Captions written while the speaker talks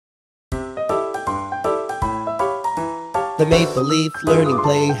the Maple Leaf Learning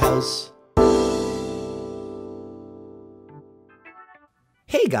Playhouse.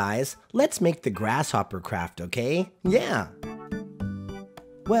 Hey guys, let's make the grasshopper craft, okay? Yeah.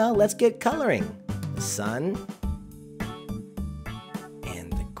 Well, let's get coloring. The sun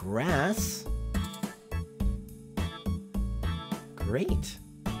and the grass. Great.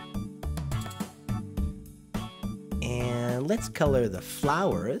 And let's color the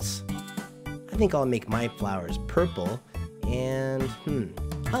flowers. I think I'll make my flowers purple and,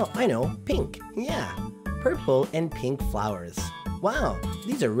 oh, I know, pink. Yeah, purple and pink flowers. Wow,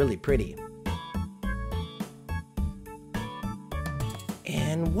 these are really pretty.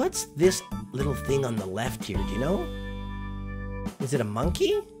 And what's this little thing on the left here, do you know? Is it a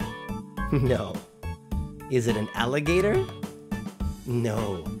monkey? No. Is it an alligator?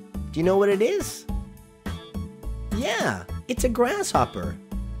 No. Do you know what it is? Yeah, it's a grasshopper.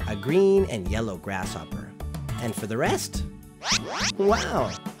 A green and yellow grasshopper. And for the rest?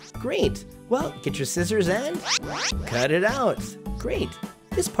 Wow, great. Well, get your scissors and cut it out. Great.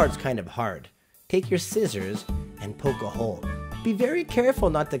 This part's kind of hard. Take your scissors and poke a hole. Be very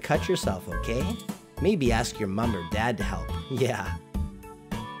careful not to cut yourself, okay? Maybe ask your mom or dad to help. Yeah.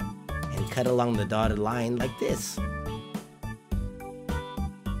 And cut along the dotted line like this.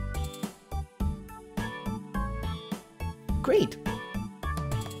 Great.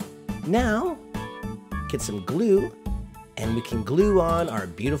 Now, get some glue and we can glue on our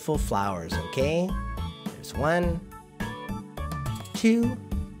beautiful flowers, okay? There's 1, 2,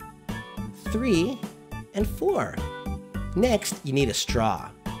 3, and 4. Next, you need a straw,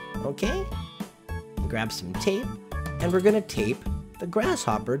 okay? Grab some tape, and we're gonna tape the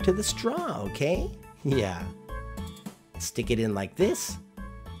grasshopper to the straw, okay? Yeah. Stick it in like this,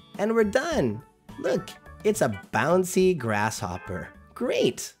 and we're done. Look, it's a bouncy grasshopper.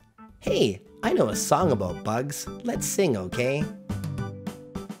 Great! Hey, I know a song about bugs. Let's sing, okay?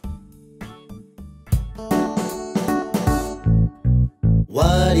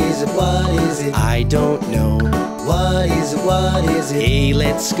 What is it, what is it? I don't know. What is it, what is it? Hey,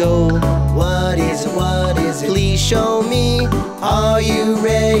 let's go. What is it, what is it? Please show me. Are you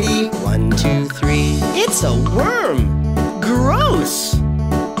ready? 1, 2, 3. It's a worm! Gross!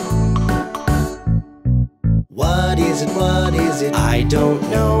 What is it, what is it? I don't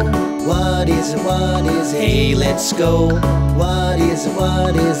know. What is it, what is it? Hey, let's go. What is it,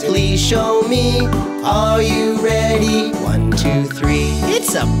 what is it? Please show me. Are you ready? 1, 2, 3.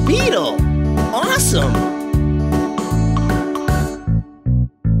 It's a beetle! Awesome!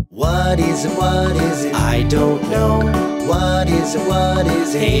 What is it, what is it? I don't know. What is it, what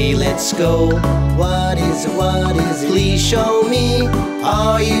is it? Hey, let's go. What is it, what is it? Please show me.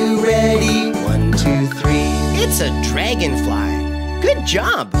 Are you ready? 1, 2, 3. It's a dragonfly. Good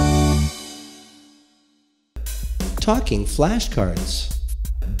job! Talking flashcards.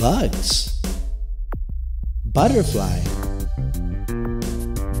 Bugs. Butterfly.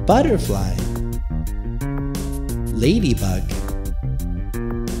 Butterfly. Ladybug.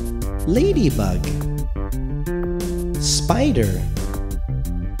 Ladybug. Spider.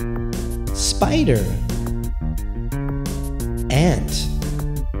 Spider. Ant.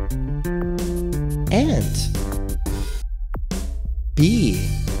 Ant. Bee.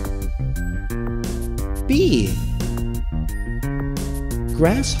 Bee.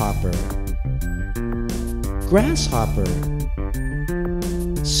 Grasshopper. Grasshopper.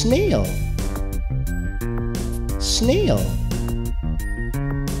 Snail. Snail.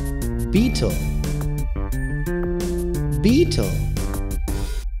 Beetle. Beetle.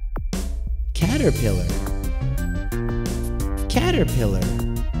 Caterpillar. Caterpillar.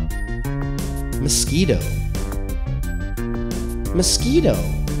 Mosquito. Mosquito.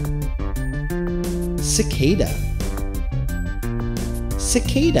 Cicada.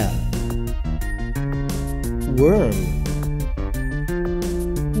 Cicada. Worm.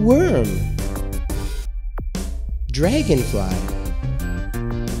 Worm. Dragonfly.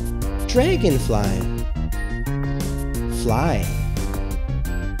 Dragonfly. Fly.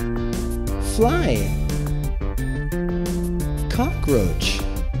 Fly. Cockroach.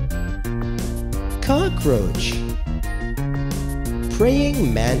 Cockroach.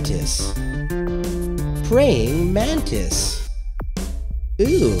 Praying mantis. Praying mantis.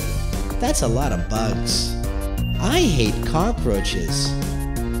 Ooh, that's a lot of bugs. I hate cockroaches.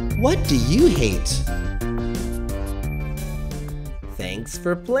 What do you hate? Thanks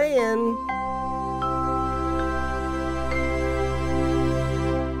for playing.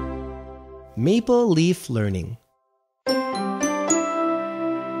 Maple Leaf Learning.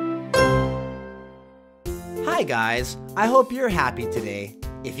 Hi guys, I hope you're happy today.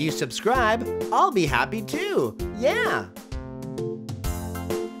 If you subscribe, I'll be happy too. Yeah!